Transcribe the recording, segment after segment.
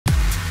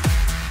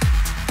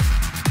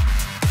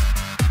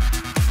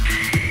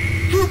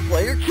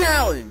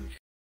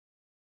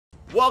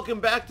Welcome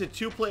back to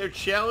Two Player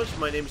Challenge.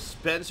 My name's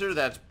Spencer,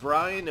 that's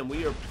Brian, and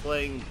we are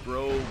playing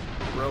Bro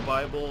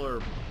Bible,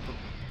 or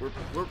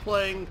we're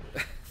playing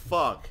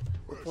We're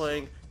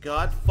playing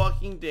God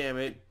fucking damn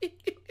it.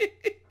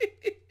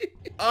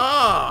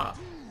 We're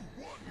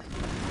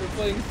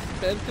playing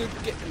Spencer.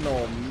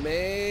 Oh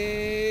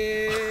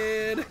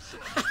man.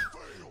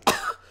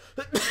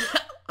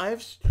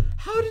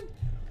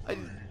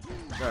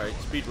 Alright,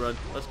 speed run.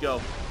 Let's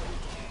go.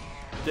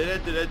 I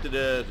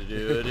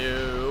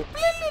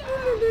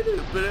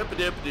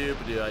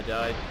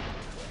died.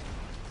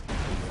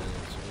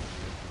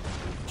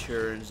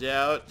 Turns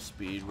out,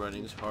 speed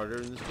running's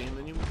harder in this game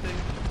than you would think.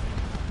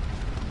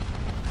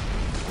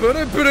 So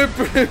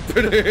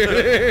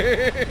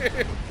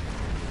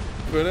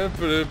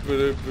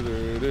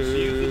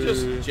you can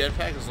just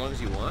jetpack as long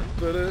as you want?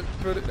 No, it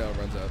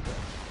runs out.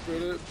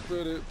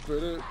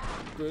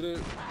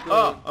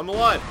 Oh, I'm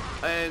alive!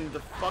 And the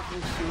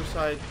fucking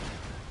suicide...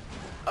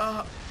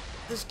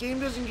 this game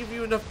doesn't give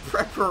you enough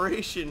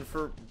preparation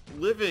for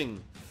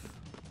living.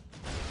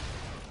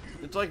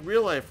 It's like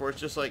real life where it's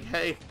just like,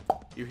 hey,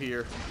 you're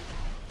here.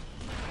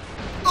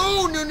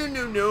 Oh, no.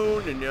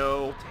 Damn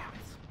it.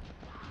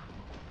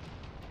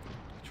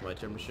 It's my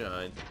turn to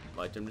shine.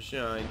 My turn to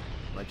shine.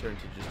 My turn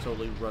to just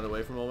totally run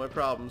away from all my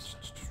problems.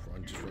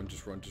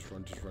 Just run.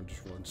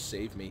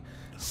 Save me.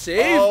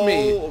 Save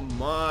me! Oh,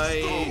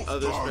 my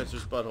other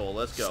Spencer's butthole.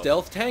 Let's go.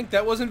 Stealth tank?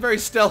 That wasn't very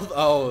stealth.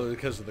 Oh,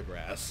 because of the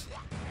grass.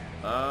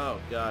 Oh,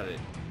 got it.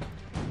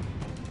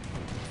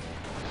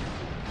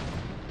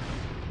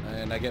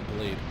 And I get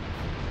bleed.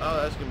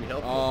 Oh, that's gonna be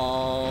helpful.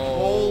 Oh,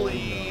 holy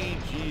no.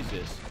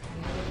 Jesus.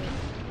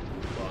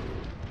 Fuck.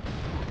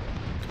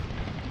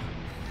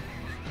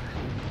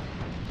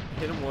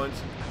 Hit him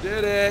once.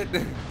 Did it.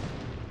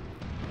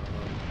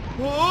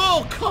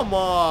 Oh, come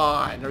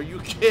on. Are you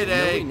kidding? You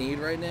know what we need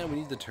right now? We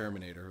need the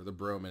Terminator, or the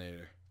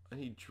Brominator. I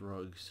need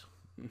drugs.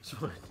 That's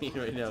what I need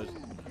right now is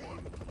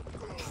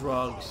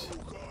drugs.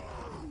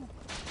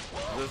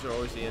 Those are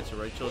always the answer,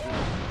 right, children?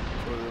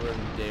 That's what we learn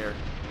in DARE.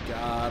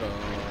 Got him.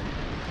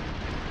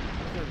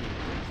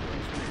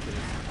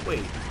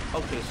 Wait,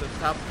 okay, so the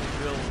top of the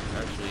drill,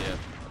 actually, yeah,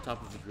 the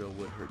top of the drill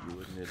would hurt you,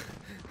 wouldn't it?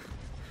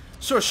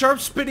 So a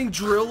sharp spitting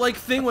drill-like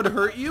thing would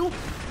hurt you?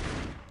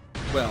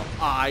 Well,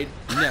 I'd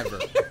never.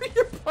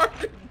 Your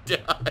partner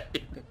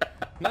died.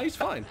 No, he's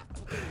fine.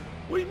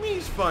 What do you mean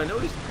he's fine? No,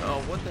 he's...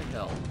 Oh, what the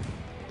hell?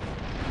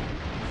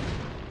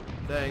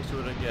 Thanks,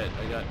 what did I get?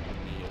 I got the...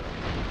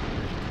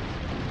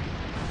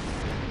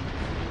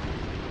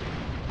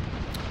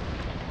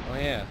 Oh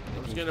yeah.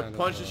 I'm just gonna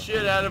punch the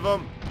shit out of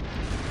him.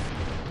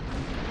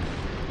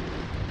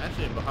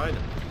 Actually, I'm behind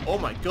him. Oh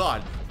my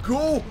god.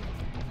 Go!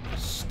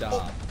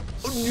 Stop.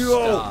 Oh,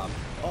 no! Stop.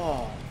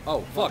 Oh.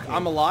 Oh, fuck.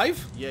 I'm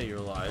alive? Yeah, you're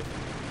alive.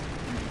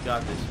 You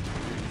got this.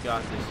 You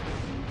got this.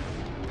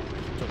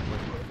 Took away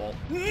from the ball.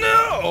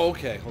 No!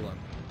 Okay, hold on.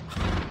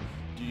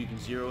 Dude, you can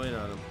zero in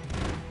on him.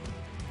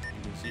 You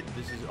can see,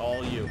 this is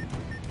all you.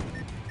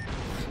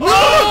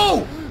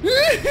 No!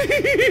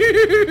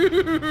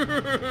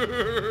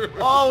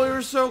 Oh, we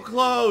were so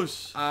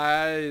close. What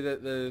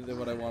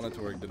I wanted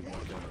to work didn't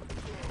work out.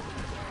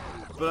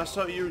 But I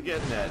saw what you were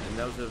getting at, and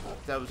that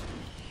was.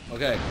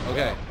 Okay.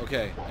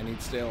 I need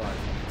to stay alive.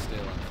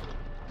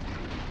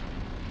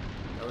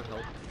 That would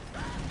help.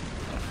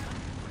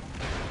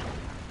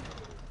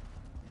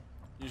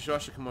 You should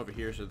also come over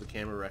here so the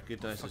camera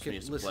recognizes me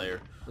as a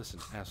player. Listen,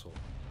 asshole.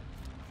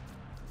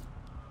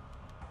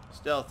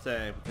 Stealth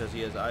tank because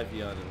he has IV on him,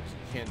 so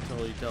you can't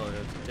totally tell it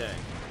it's a tank.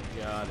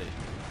 Got it.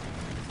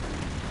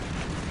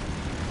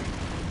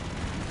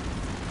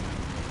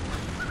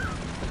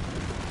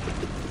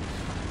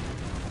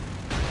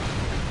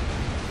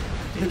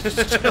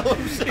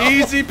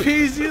 Easy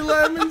peasy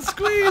lemon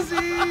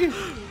squeezy.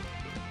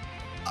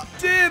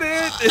 Did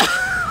it.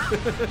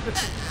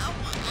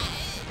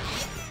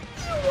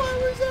 Why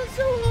was that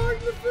so hard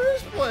in the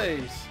first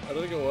place? I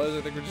don't think it was.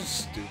 I think we're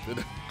just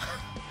stupid.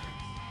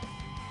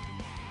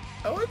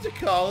 I went to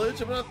college.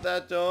 I'm not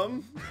that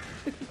dumb.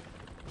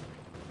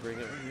 Bring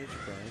it when you're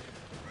trying.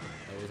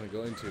 I wasn't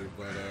going to,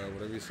 but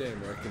whatever you say,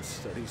 American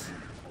Studies.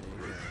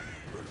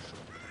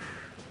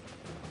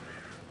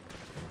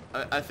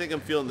 I think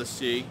I'm feeling the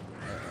sea.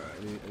 I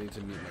need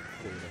to meet my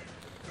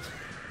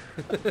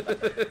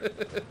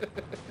quota.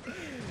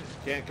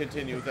 Can't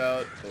continue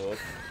without. Oh.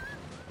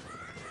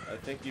 I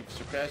think you've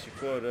surpassed your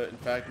quota. In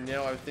fact,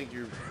 now I think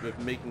you're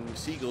making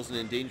seagulls an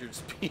endangered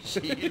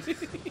species. It's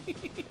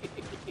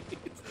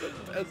the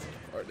best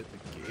part of the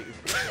game.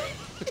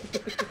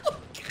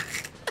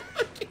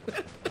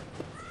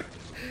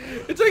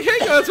 It's like, hey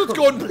guys, what's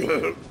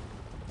going?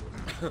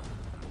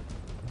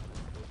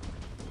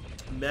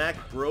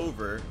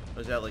 Macbrover,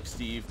 is that like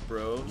Steve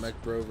Bros?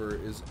 Macbrover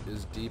is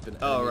deep in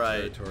enemy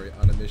territory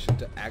on a mission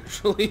to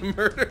actually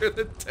murder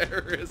the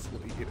terrorist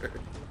leader.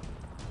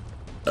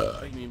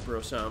 You mean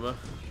Brosama?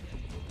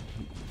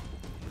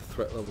 The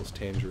threat level's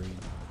tangerine.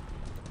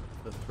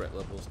 The threat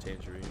level's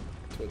tangerine.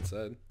 That's what it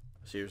said.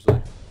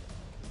 Seriously?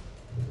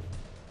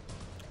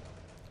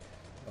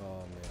 Oh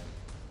man.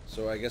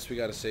 So I guess we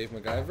gotta save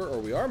MacGyver, or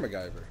we are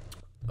MacGyver.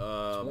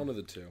 It's one of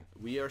the two.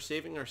 We are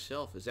saving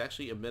ourselves. It's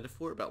actually a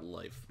metaphor about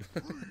life.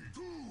 3,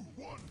 2,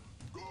 1,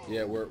 go.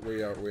 Yeah, we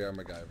are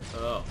MacGyver.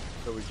 Oh,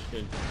 so we're just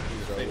gonna do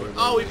this So thing we're where,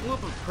 oh, we literally- blew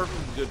up a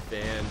perfectly good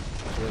fan.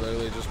 So we're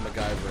literally just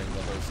MacGyvering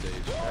the whole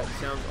stage. That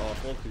sounds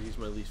awful because he's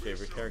my least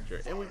favorite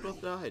character, and we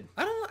both died.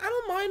 I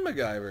don't mind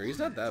MacGyver. He's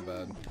not that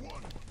bad.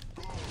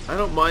 I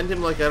don't mind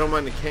him like I don't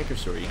mind the canker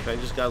story. You kind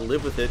of just gotta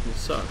live with it, and it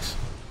sucks.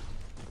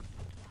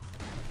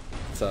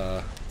 It's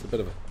a bit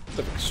of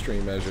an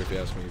extreme measure if you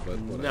ask me, but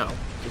whatever. No,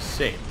 the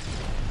same.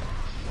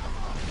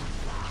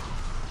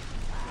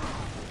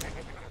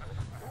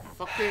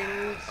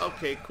 Fucking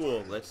okay,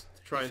 cool. Let's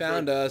try and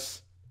Found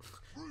us.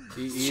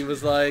 He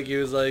was like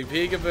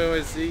peekaboo,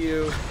 I see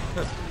you.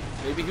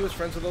 Maybe he was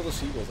friends with all the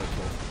seagulls I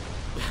killed.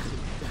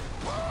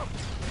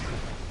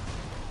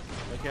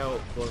 Like how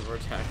one of our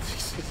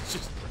tactics is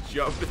just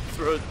jump and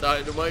throw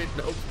dynamite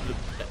and hope for the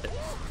best.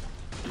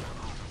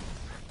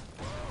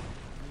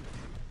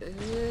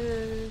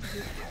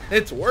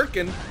 It's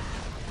working.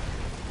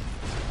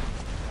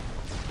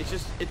 It's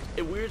just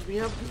it weirds me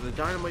out because the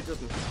dynamite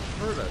doesn't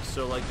hurt us.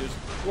 So like there's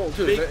Well,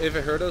 dude, big... if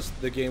it hurt us,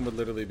 the game would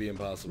literally be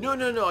impossible.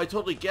 No, I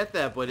totally get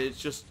that, but it's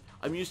just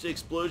I'm used to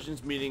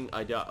explosions meaning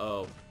I die.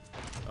 Oh,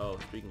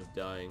 speaking of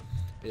dying,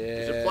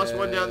 Yeah. there's a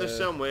 +1 down there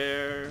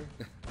somewhere.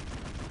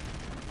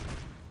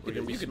 We're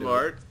gonna be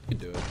smart. You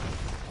can do it.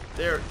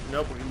 There,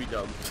 nope, we're gonna be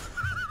dumb.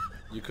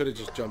 You could have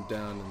just jumped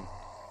down and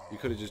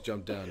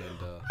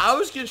I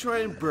was gonna try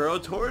and burrow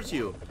towards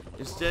you.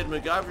 Instead,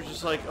 MacGyver's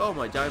just like, oh,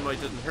 my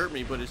dynamite doesn't hurt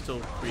me, but it still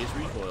creates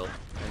recoil,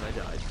 and I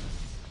died.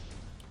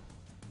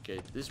 Okay,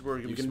 this is where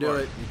we're gonna You be can smart.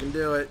 do it. You can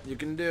do it. You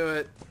can do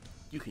it.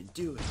 You can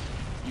do it.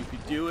 You can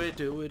do it.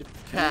 Do it.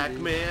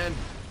 Pac-Man.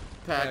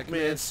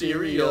 Pac-Man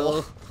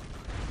cereal.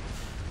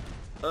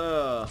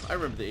 I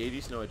remember the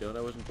 80s. No, I don't.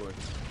 I wasn't born.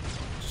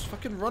 Just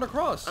fucking run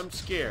across. I'm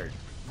scared.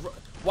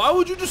 Why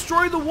would you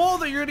destroy the wall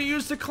that you're gonna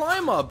use to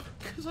climb up?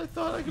 Because I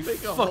thought I could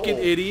make a Fucking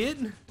hole. idiot.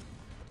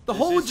 The This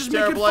hole would is just a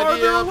make it terrible farther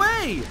idea.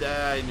 away.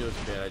 I knew it was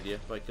a bad idea.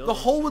 If I killed The him.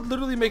 hole would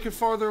literally make it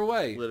farther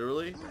away.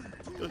 Literally?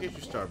 Go get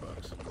your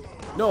Starbucks.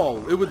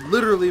 No, it would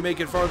literally make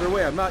it farther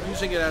away. I'm not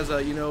using it as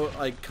a, you know,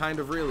 like kind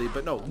of really,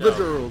 but no,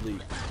 literally.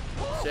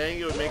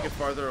 Saying it would make it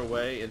farther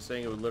away and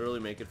saying it would literally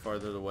make it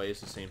farther away is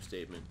the same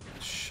statement.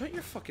 Shut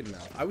your fucking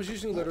mouth. I was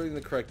using literally the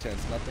correct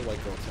tense, not the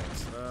white girl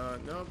tense.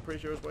 No, I'm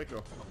pretty sure it was white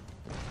girl.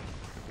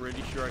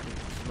 Pretty sure I can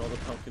smell the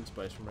pumpkin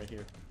spice from right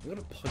here. I'm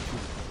gonna punch you in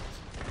the face.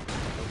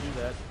 Don't do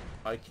that.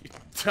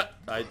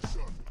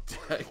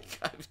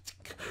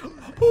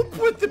 Who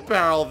put the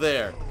barrel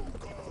there?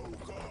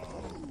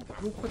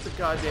 Who put the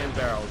goddamn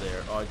barrel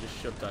there? Oh, I just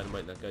shoved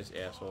dynamite in that guy's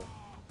asshole.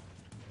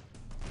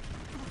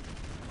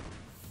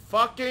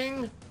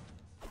 Fuckity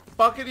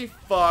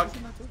fuck.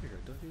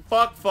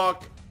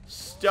 Fuck.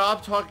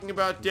 Stop talking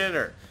about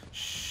dinner.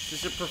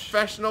 This is a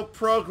professional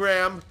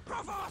program.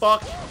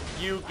 Fuck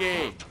you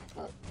game.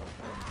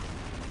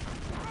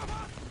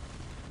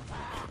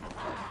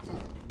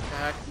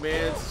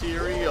 Pac-Man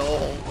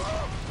cereal.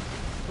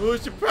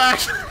 Who's the Pac?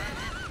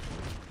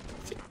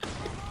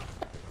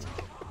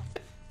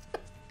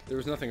 There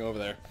was nothing over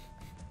there.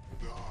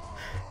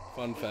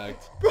 Fun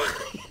fact.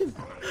 Brian,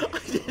 I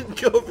didn't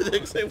go over there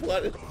because I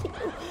wanted to.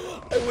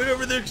 I went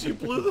over there because you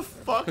blew the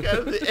fuck out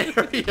of the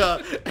area,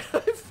 and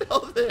I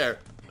fell there.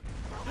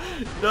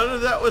 None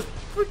of that was.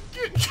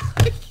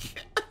 I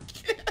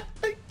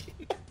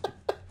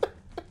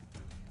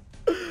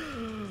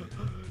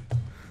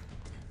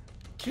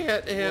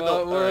can't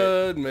handle. What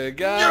would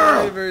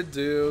MacGyver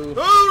do?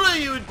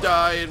 Only you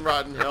die in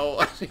rotten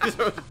hell.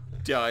 Throw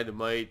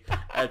dynamite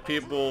at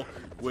people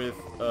with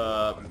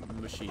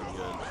machine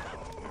gun.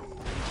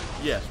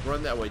 Yes,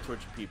 run that way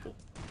towards your people.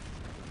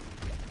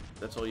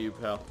 That's all you,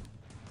 pal.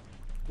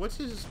 What's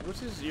his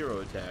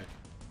zero attack?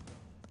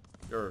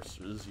 Or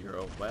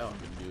zero? Wow, I'm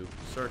a noob.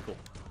 Circle.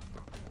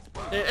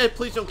 Hey,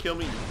 please don't kill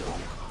me. You kill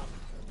me.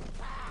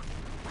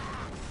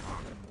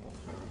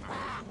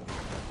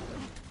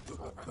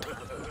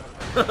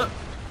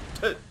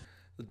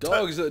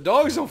 The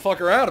dogs don't fuck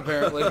around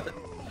apparently. Dude,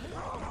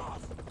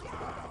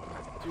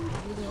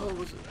 who the hell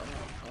was it?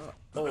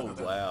 Oh,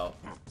 wow.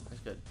 I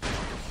just got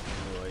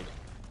destroyed.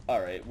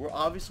 Alright, we're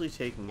obviously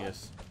taking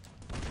this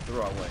the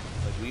wrong way.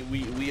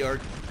 Like,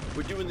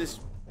 we're doing this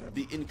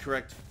the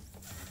incorrect.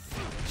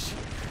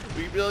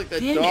 We feel like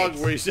that dog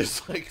where he's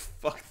just like,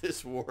 fuck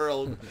this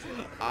world.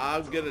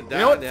 I'm gonna die. You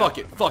know what? now.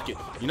 Fuck it.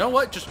 You know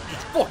what? Just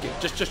fuck it.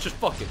 Just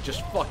fuck it.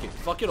 Just fuck it.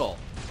 Fuck it all.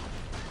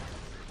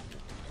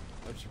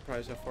 I'm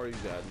surprised how far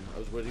you've gotten. I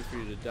was waiting for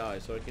you to die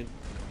so I can.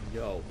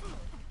 Yo.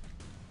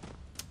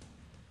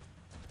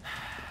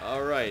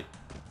 Alright.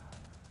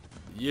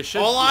 You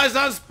should. All eyes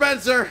on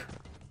Spencer!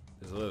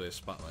 There's literally a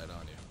spotlight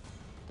on you.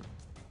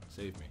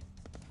 Save me.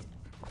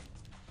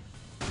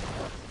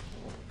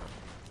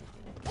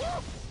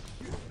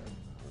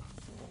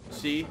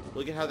 See?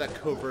 Look at how that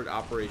covert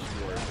operation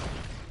worked.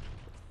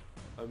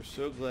 I'm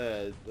so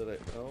glad that I...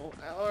 Oh,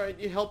 alright,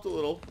 you helped a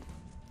little.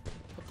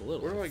 Helped a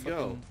little. Where do I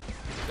go?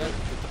 Is that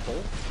the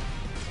pole?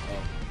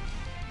 Oh.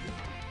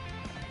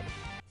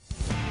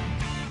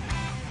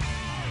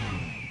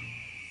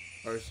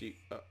 RC.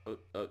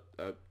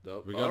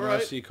 No. We got All an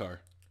right. RC car.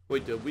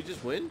 Wait, did we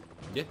just win?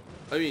 Yeah.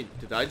 I mean,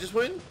 did I just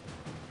win?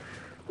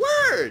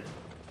 Word!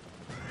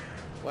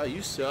 Wow,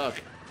 you suck.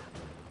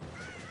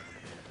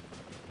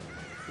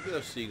 Look at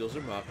those seagulls,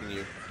 they're mocking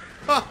you.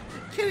 Ah!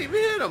 Can't even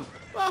hit him!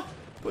 Ah!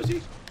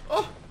 Pussy!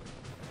 Oh!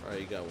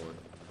 Alright, you got one.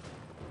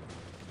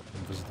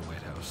 Visit the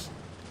White House.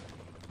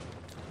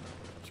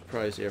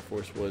 Surprised Air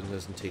Force One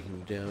hasn't taken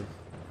you down.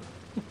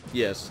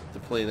 Yes, the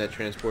plane that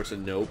transports a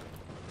nope.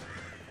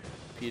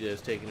 PETA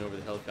is taking over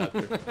the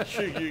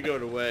helicopter. You're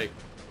going away.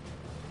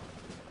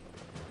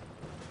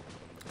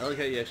 I like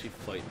how you actually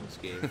fight in this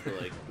game for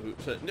like...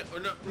 No.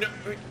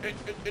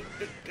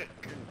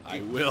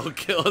 I will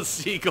kill a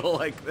seagull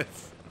like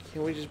this.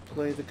 Can't we just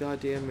play the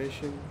goddamn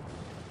mission?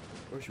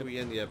 Or should we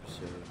end the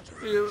episode?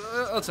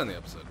 Yeah, let's end the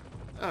episode.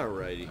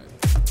 Alrighty.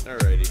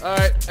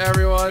 Alright,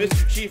 everyone.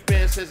 Mr. Chief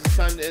Man says it's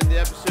time to end the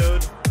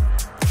episode.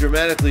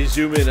 Dramatically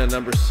zoom in on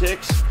number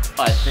 6.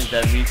 I think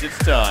that means it's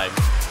time.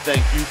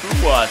 Thank you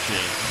for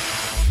watching.